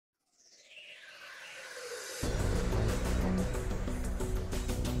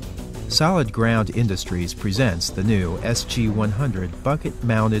Solid Ground Industries presents the new SG100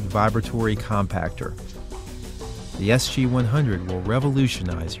 bucket-mounted vibratory compactor. The SG100 will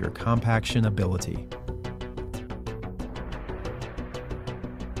revolutionize your compaction ability.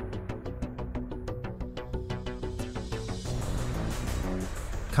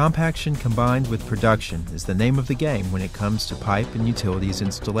 Compaction combined with production is the name of the game when it comes to pipe and utilities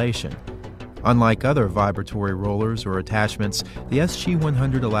installation. Unlike other vibratory rollers or attachments, the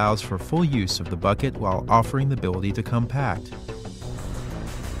SG100 allows for full use of the bucket while offering the ability to compact.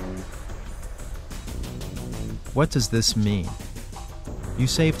 What does this mean? You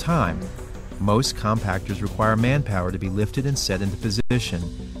save time. Most compactors require manpower to be lifted and set into position.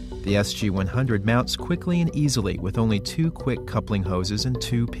 The SG100 mounts quickly and easily with only 2 quick coupling hoses and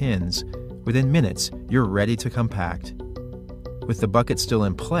 2 pins. Within minutes, you're ready to compact. With the bucket still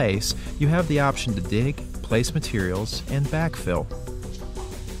in place, you have the option to dig, place materials, and backfill.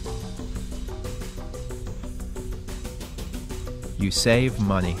 You save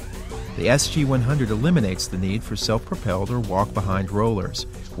money. The SG100 eliminates the need for self-propelled or walk-behind rollers.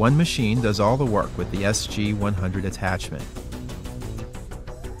 One machine does all the work with the SG100 attachment.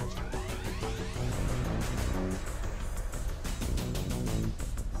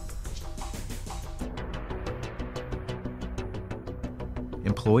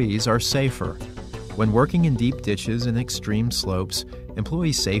 Employees are safer. When working in deep ditches and extreme slopes,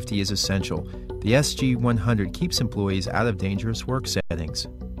 employee safety is essential. The SG100 keeps employees out of dangerous work settings.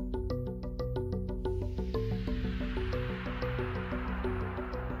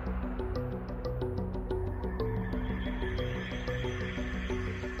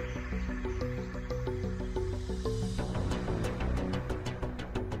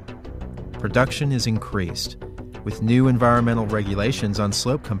 Production is increased. With new environmental regulations on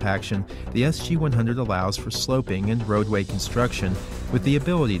slope compaction, the SG100 allows for sloping and roadway construction with the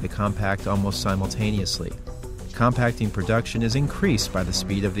ability to compact almost simultaneously. Compacting production is increased by the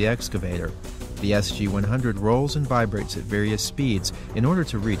speed of the excavator. The SG100 rolls and vibrates at various speeds in order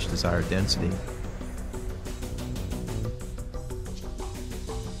to reach desired density.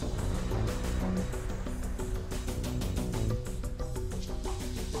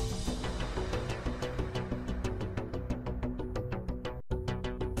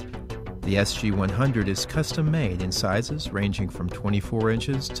 The SG100 is custom-made in sizes ranging from 24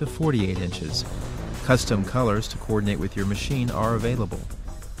 inches to 48 inches. Custom colors to coordinate with your machine are available.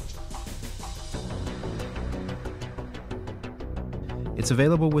 It's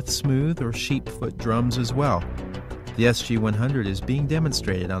available with smooth or sheep foot drums as well. The SG100 is being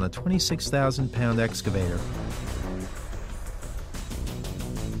demonstrated on a 26,000-pound excavator.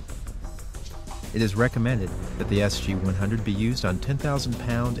 It is recommended that the SG100 be used on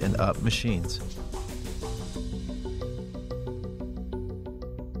 10,000-pound and up machines.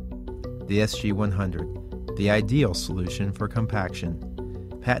 The SG100, the ideal solution for compaction.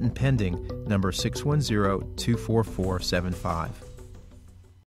 Patent pending, number 610-24475.